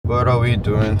What are we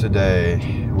doing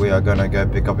today? We are gonna go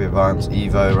pick up Ivan's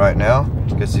Evo right now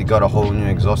because he got a whole new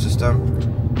exhaust system.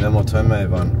 No more Tome,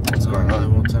 Ivan. What's going on? No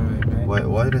more Tome, mate. Wait,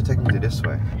 why did it take me this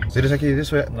way? Did it take you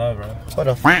this way? No, bro. What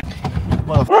the f***?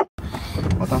 What the f***?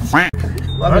 What the f***?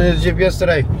 What happened to the GPS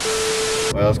today?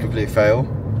 Well, that was a complete fail.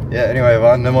 Yeah, anyway,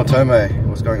 Ivan, no more Tome.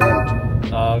 What's going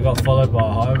on? I got followed by a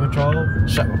highway patrol,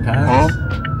 shut my pants,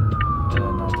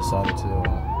 and I decided to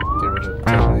get rid of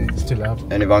Tome. It's too loud.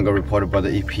 And Ivan got reported by the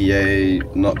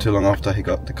EPA not too long after he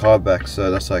got the car back,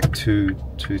 so that's like two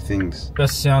things.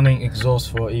 Best sounding exhaust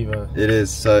for Evo. It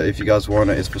is, so if you guys want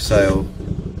it, it's for sale.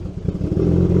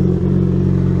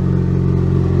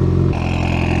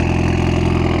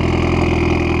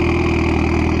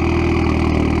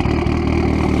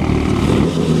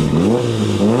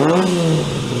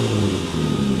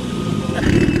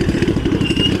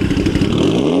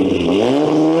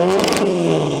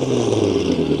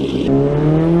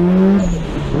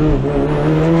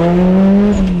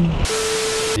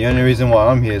 The only reason why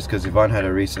I'm here is because Ivan had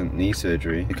a recent knee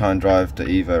surgery. He can't drive the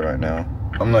Evo right now.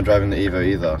 I'm not driving the Evo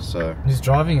either, so... Who's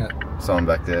driving it? Someone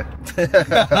back there.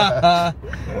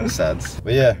 Sads.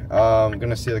 But yeah, I'm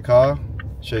gonna see the car,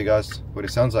 show you guys what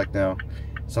it sounds like now.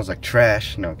 It sounds like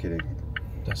trash. No, I'm kidding.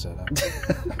 Don't say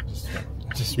that.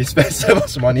 just You spent so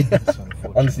much money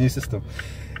on this new system.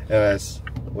 Anyways,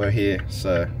 we're here,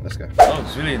 so let's go. Oh,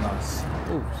 it's really nice.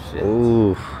 Oh, shit.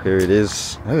 Ooh, here it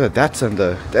is. Look at that sun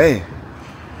though. Dang.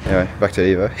 Anyway, back to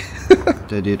the Evo.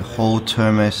 They did whole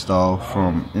Tome style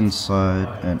from inside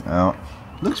and out.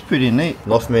 Looks pretty neat.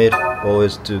 Loftmade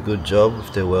always do a good job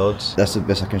with their welds. That's the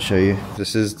best I can show you.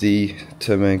 This is the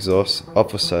Tome exhaust,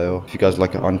 up for sale. If you guys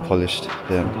like it unpolished,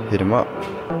 then hit them up.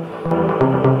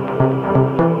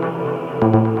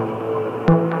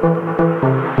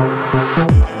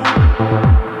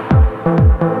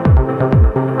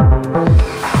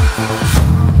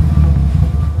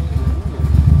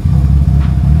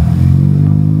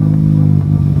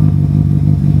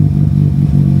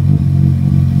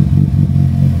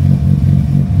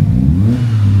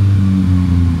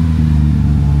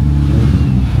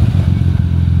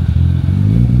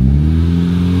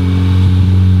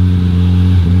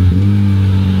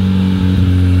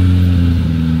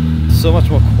 So much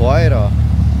more quieter.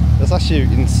 That's actually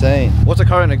insane. What's the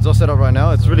current exhaust setup right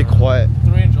now? It's really quiet.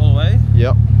 3-inch all the way.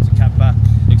 Yep. It's a cat back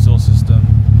exhaust system,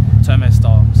 Tome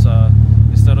style. So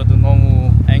instead of the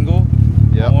normal angle,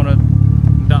 Yep. I wanted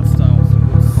that style. So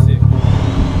it was sick.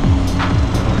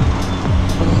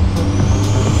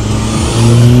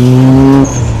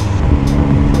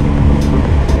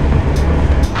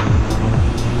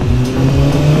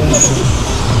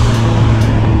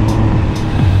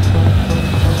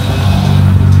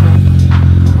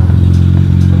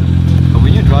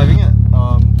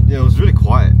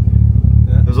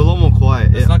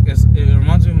 It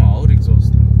reminds me of my old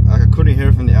exhaust. I couldn't hear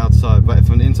it from the outside, but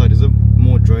from the inside, is it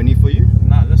more drony for you?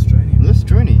 Nah, less drony. Less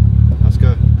drony. Let's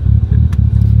go.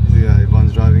 Yeah,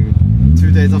 Ivan's driving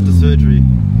 2 days after surgery.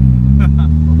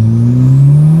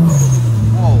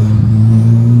 Whoa.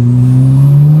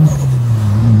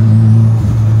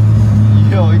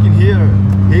 Yo, you can hear it.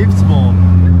 Heaps more.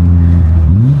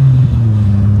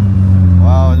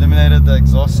 Wow, eliminated the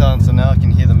exhaust sound, so now I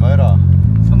can hear the motor.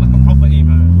 Sounds like a proper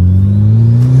Evo.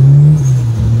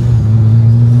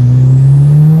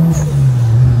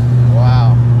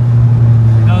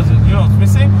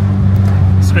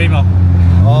 Screamer.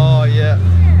 Oh yeah.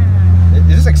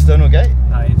 Is this external gate?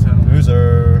 Nah, internal.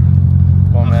 Loser.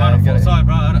 Come on, man. Get it. Sorry,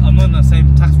 bro. I'm on the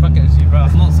same tax bracket as you, bro.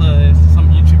 I'm not some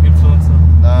YouTube influencer.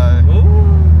 No.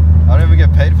 Ooh. I don't even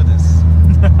get paid for this.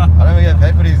 I don't even get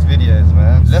paid for these videos,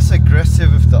 man. Less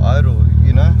aggressive with the idle,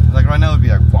 you know? Like right now it would be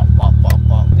like wop, wop, wop,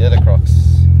 wop. Yeah, the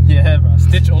Crocs. Yeah, bro.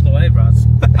 Stitch all the way, bro.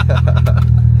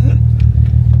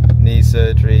 Knee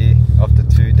surgery after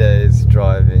 2 days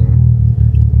driving.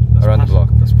 That's around passion. the block.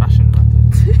 That's passion, man.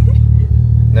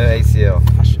 No ACL.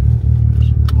 Passion.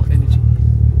 More energy.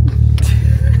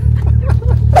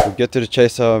 We'll get to the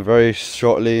Chaser very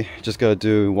shortly. Just gotta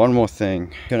do one more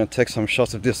thing. Gonna take some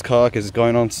shots of this car because it's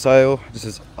going on sale. This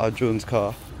is Arjun's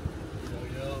car.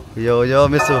 Yo, yo,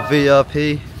 Mr.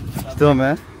 VIP. Still,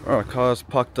 man. Alright, car's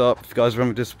parked up. If you guys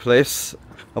remember this place,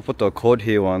 I'll put the Accord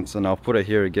here once and I'll put it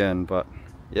here again. But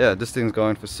yeah, this thing's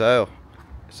going for sale.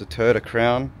 It's a Toyota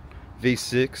Crown.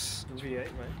 V6. V8, mate.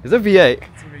 Is it V8?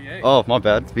 It's a V8. Oh, my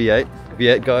bad. V8.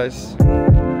 V8, guys.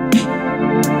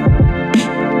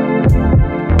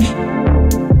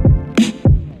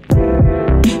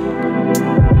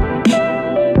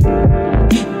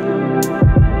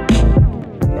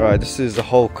 Alright, this is the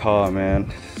whole car,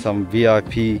 man. Some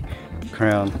VIP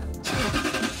Crown. Look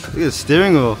at the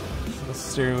steering wheel.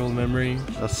 steering wheel memory.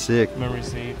 That's sick. Memory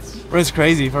seats. But it's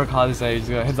crazy for a car this age. It's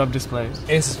got a heads-up display.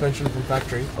 Air suspension from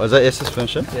factory. Oh, is that air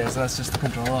suspension? Yeah, so that's just the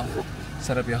controller.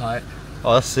 Set up your height.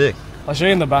 Oh, that's sick. I'll show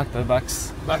you in the back. The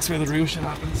back's where the real shit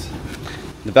happens.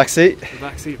 The back seat? The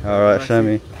back seat. Alright, show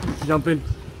me. Jump in.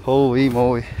 Holy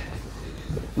moly.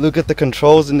 Look at the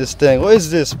controls in this thing. What is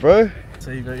this, bro?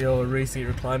 So you got your rear seat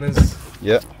recliners.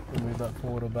 Yep. Move that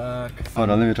forward or back. Hold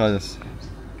on, let me try this.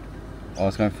 Oh,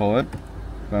 it's going forward.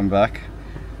 Going back.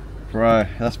 Bro,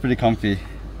 that's pretty comfy. You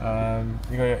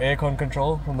got your aircon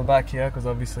control from the back here, because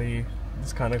obviously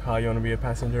this kind of car you want to be a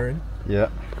passenger in. Yeah.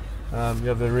 You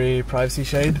have the rear privacy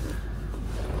shade.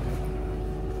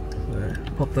 So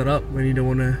pop that up when you don't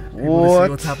want people to see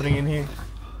what's happening in here.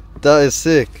 That is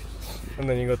sick. And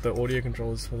then you got the audio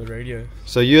controls for the radio.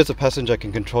 So you as a passenger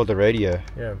can control the radio?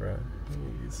 Yeah, bro.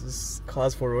 This is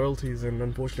cars for royalties, and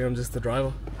unfortunately I'm just the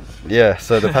driver. Yeah,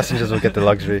 so the passengers will get the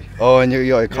luxury. Oh, and you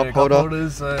got a cup holder? Cup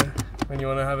holders, when you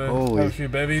want to have a few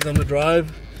bevies on the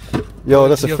drive. Yo,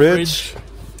 that's a fridge.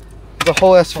 The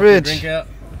whole ass fridge. Drink out,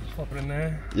 pop it in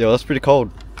there. Yo, that's pretty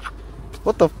cold.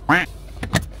 What the f?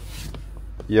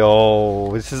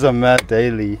 Yo, this is a Matt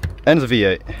Daily. And it's a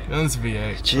V8. And it's a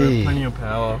V8. Gee. Plenty of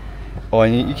power. Oh,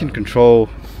 and you can control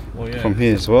from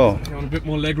here as well. If you want a bit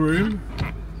more leg room,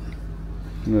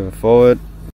 move it forward.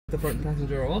 the front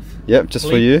passenger off. Yep, just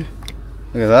for you.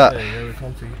 Look at that. There you go, we're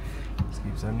comfy. Just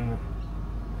keep sending it.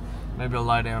 Maybe I'll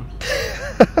lie down.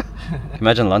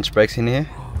 Imagine lunch breaks in here.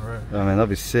 Oh, right. Oh man, that'd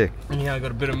be sick. Anyhow, I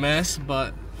got a bit of mess,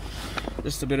 but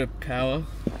just a bit of power.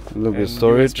 A little bit of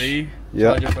storage. USB,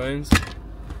 yeah. charge your phones.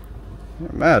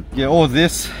 Mad. Yeah, all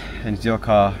this and it's your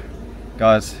car.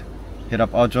 Guys, hit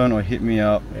up Arjun or hit me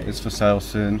up. It's for sale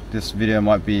soon. This video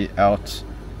might be out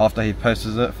after he posts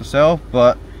it for sale,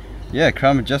 but yeah,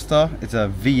 Crown Majesta. It's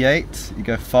a V8. You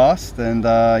go fast, and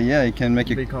yeah, you can make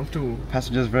your comfortable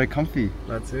passengers very comfy.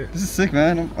 That's it. This is sick,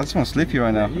 man. I just want to sleep here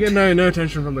right now. You get no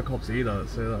attention from the cops either.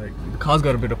 So like, the car's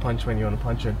got a bit of punch when you want to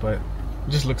punch it, but it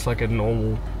just looks like a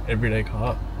normal everyday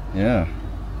car. Yeah,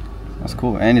 that's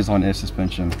cool. And it's on air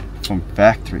suspension from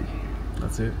factory.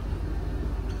 That's it.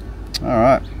 All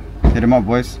right, hit him up,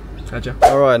 boys. Gotcha.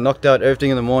 Alright, knocked out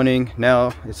everything in the morning.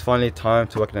 Now it's finally time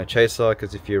to work on a Chaser,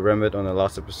 because if you remembered on the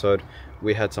last episode,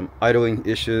 we had some idling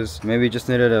issues. Maybe just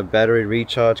needed a battery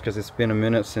recharge because it's been a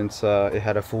minute since it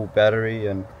had a full battery.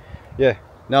 And yeah,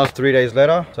 now it's 3 days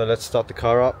later, so let's start the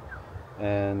car up.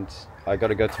 And I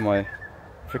gotta go to my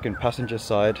freaking passenger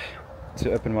side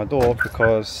to open my door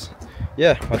because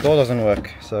yeah, my door doesn't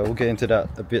work. So we'll get into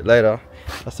that a bit later.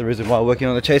 That's the reason why I'm working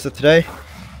on the Chaser today.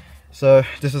 So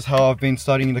this is how I've been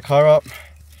starting the car up.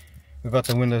 We've got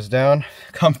the windows down,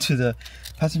 come to the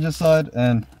passenger side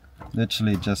and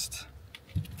literally just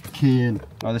key in.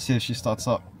 Alright, let's see if she starts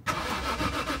up.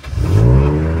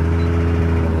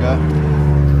 Okay.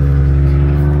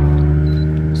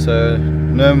 So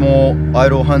no more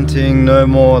idle hunting, no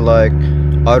more like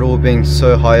idle being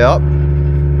so high up.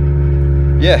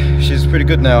 Yeah, she's pretty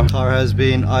good now. Car has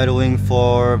been idling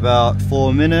for about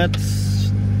 4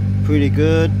 minutes. Pretty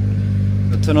good.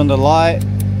 Turn on the light.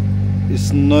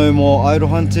 It's no more idle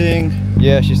hunting.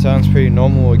 Yeah, she sounds pretty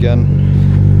normal again.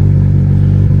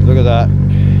 Look at that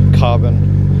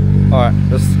carbon. Alright,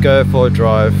 let's go for a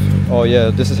drive. Oh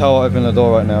yeah, this is how I open the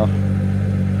door right now.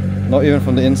 Not even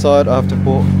from the inside. I have to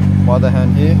put my other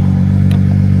hand here.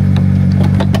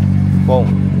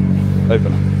 Boom.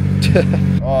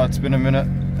 Open. Oh, it's been a minute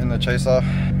in the Chaser.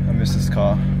 I miss this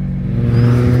car.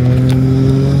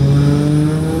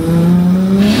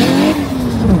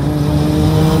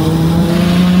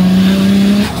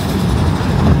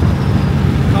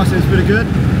 Seems pretty good.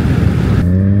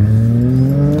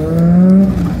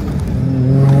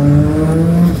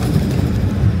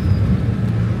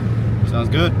 Sounds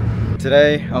good.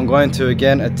 Today I'm going to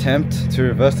again attempt to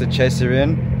reverse the Chaser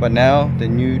in, but now the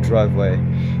new driveway.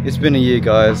 It's been a year,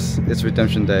 guys. It's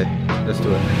redemption day. Let's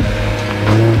do it.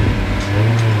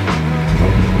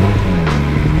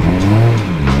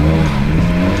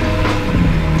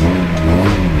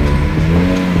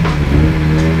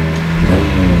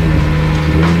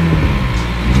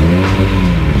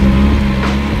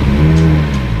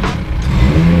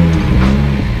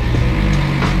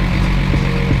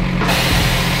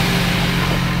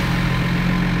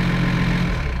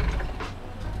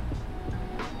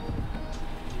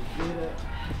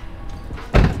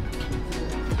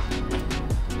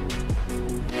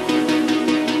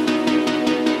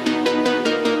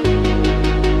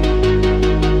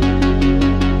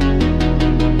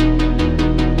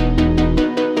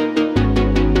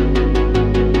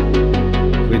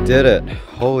 Did it.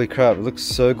 Holy crap, it looks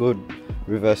so good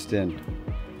reversed in.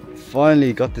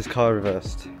 Finally got this car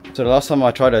reversed. So the last time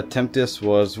I tried to attempt this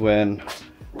was when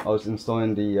I was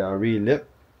installing the rear lip.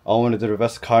 I wanted to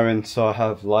reverse the car in so I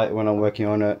have light when I'm working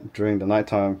on it during the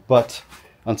nighttime, but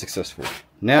unsuccessful.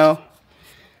 Now,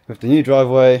 with the new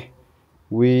driveway,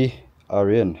 we are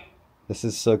in. This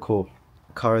is so cool.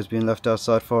 The car has been left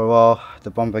outside for a while. The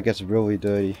bumper gets really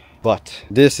dirty, but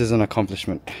this is an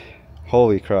accomplishment.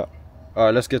 Holy crap.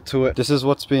 Alright, let's get to it. This is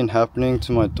what's been happening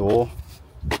to my door.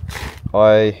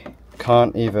 I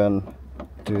can't even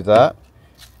do that.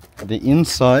 The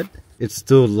inside, it's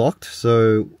still locked,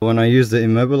 so when I use the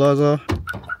immobilizer,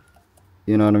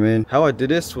 you know what I mean? How I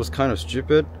did this was kind of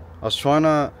stupid. I was trying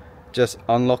to just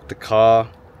unlock the car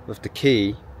with the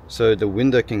key so the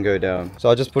window can go down. So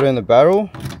I just put it in the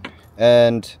barrel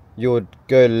and you would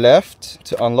go left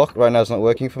to unlock. Right now it's not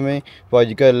working for me, but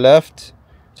you go left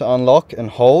to unlock and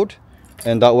hold,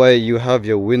 and that way you have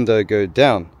your window go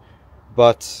down.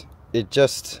 But it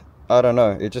just, I don't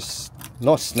know, it just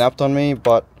not snapped on me,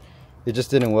 but it just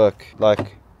didn't work.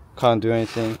 Like, can't do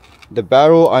anything. The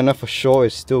barrel I know for sure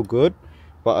is still good,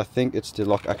 but I think it's the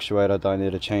lock actuator that I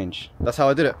need to change. That's how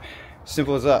I did it.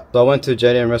 Simple as that. So I went to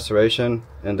JDM Restoration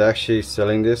and they're actually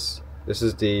selling this. This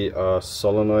is the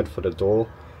solenoid for the door.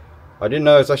 I didn't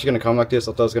know it's actually going to come like this.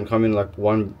 I thought it was going to come in like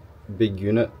one big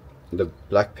unit. The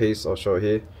black piece, I'll show it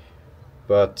here.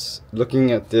 But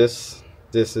looking at this,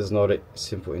 this is not a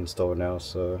simple install now.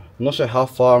 So I'm not sure how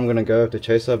far I'm going to go with the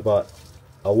Chaser, but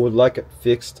I would like it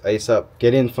fixed ASAP.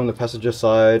 Get in from the passenger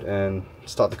side and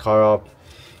start the car up.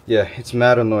 Yeah, it's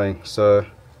mad annoying. So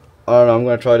I don't know, I'm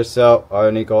going to try this out. I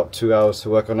only got 2 hours to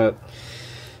work on it.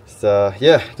 So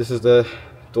yeah, this is the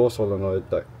door solenoid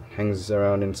that hangs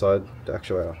around inside the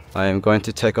actuator. I am going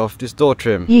to take off this door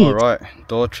trim. Alright,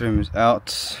 door trim is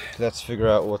out. Let's figure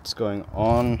out what's going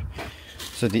on.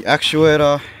 So the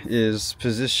actuator is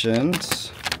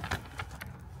positioned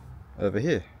over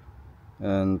here.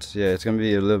 And yeah, it's going to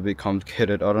be a little bit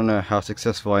complicated. I don't know how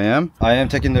successful I am. I am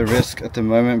taking the risk at the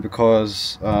moment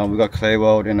because we got clay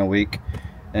weld in a week.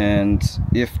 And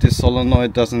if this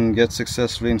solenoid doesn't get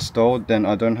successfully installed, then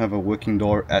I don't have a working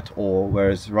door at all.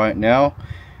 Whereas right now,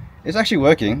 it's actually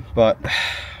working, but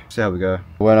see how we go.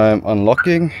 When I'm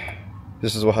unlocking,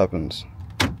 this is what happens.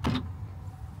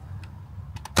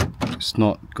 It's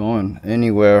not going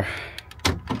anywhere.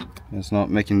 It's not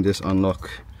making this unlock.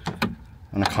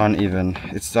 And I can't even,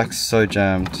 it's like so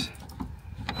jammed.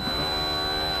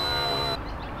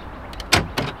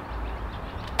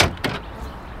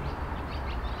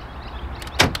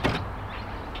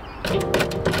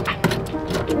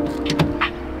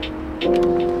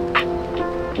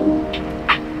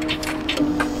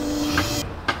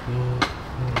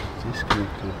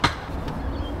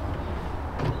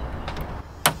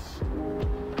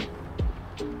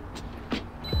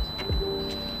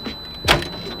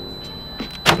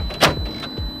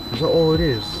 Is that all it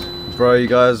is? Bro, you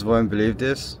guys won't believe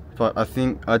this, but I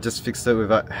think I just fixed it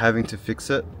without having to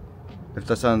fix it. If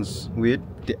that sounds weird.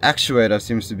 The actuator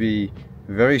seems to be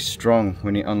very strong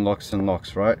when it unlocks and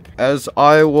locks, right? As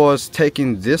I was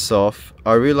taking this off,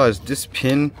 I realized this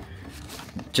pin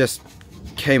just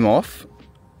came off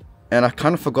and I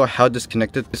kind of forgot how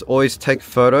disconnected. Just always take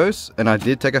photos, and I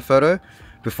did take a photo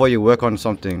before you work on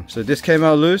something. So this came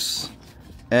out loose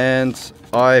and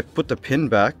I put the pin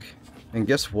back, and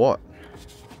guess what?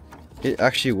 It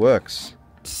actually works.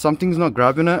 Something's not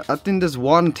grabbing it. I think there's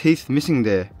one teeth missing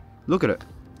there. Look at it.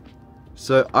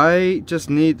 So I just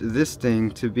need this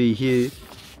thing to be here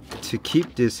to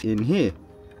keep this in here.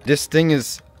 This thing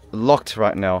is locked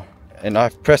right now, and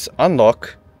I've pressed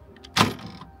unlock.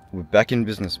 We're back in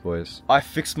business, boys. I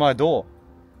fixed my door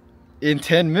in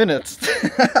 10 minutes.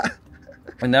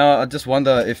 And now I just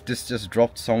wonder if this just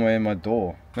dropped somewhere in my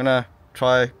door. I'm gonna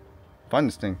try find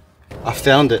this thing. I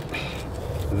found it.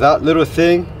 That little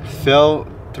thing fell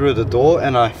through the door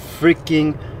and I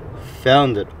freaking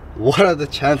found it. What are the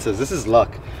chances? This is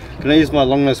luck. I'm gonna use my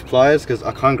long nose pliers because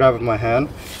I can't grab it with my hand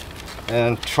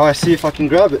and try see if I can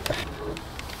grab it.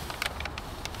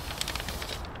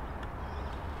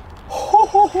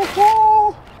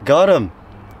 Got him.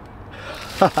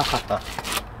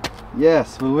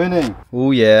 Yes, we're winning.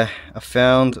 Oh yeah, I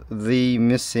found the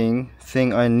missing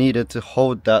thing I needed to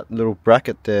hold that little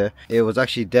bracket there. It was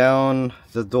actually down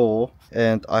the door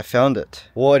and I found it.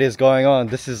 What is going on?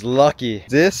 This is lucky.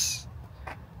 This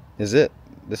is it.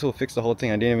 This will fix the whole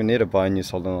thing. I didn't even need to buy a new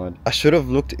solenoid. I should have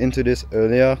looked into this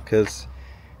earlier because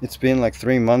it's been like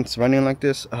 3 months running like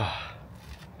this.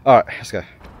 Alright, let's go.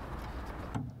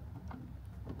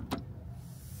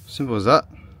 Simple as that.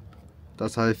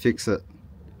 That's how you fix it.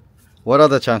 What are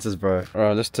the chances, bro?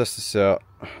 Alright, let's test this out.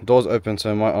 Door's open,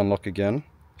 so it might unlock again.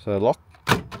 So lock.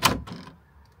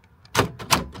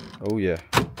 Oh yeah,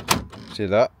 see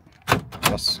that?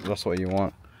 That's what you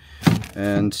want.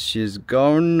 And she's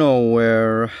going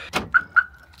nowhere.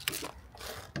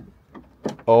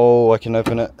 Oh, I can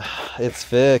open it. It's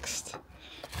fixed.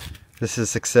 This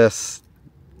is success.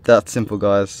 That simple,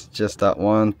 guys. Just that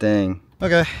one thing.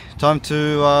 Okay, time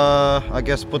to I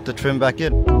guess put the trim back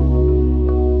in.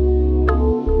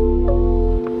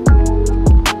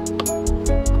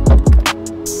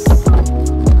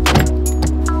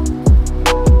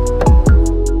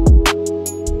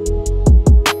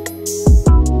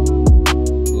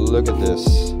 Look at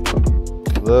this.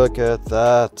 Look at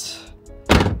that.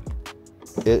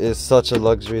 It is such a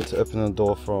luxury to open the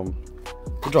door from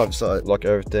the driver's side, lock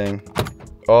everything.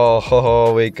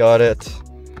 Oh, we got it.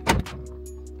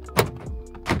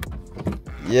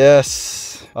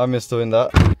 Yes, I miss doing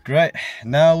that. Great,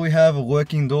 now we have a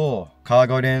working door. Car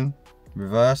got in,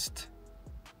 reversed.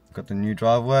 Got the new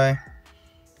driveway.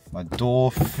 My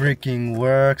door freaking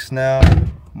works now. Oh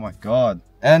my god.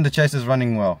 And the Chaser is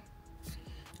running well.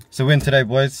 It's a win today,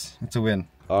 boys. It's a win.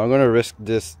 I'm gonna risk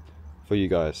this for you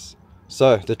guys.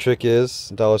 So the trick is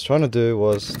that I was trying to do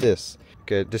was this.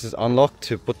 Okay, this is unlock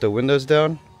to put the windows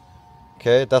down.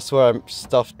 Okay, that's where I'm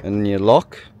stuffed. And you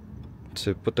lock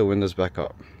to put the windows back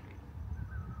up.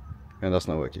 And that's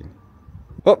not working.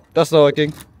 Oh, that's not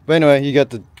working. But anyway, you get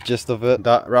the gist of it.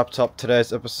 That wraps up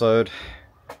today's episode.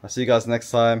 I'll see you guys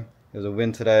next time. It was a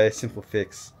win today, simple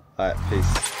fix. Alright,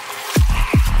 peace.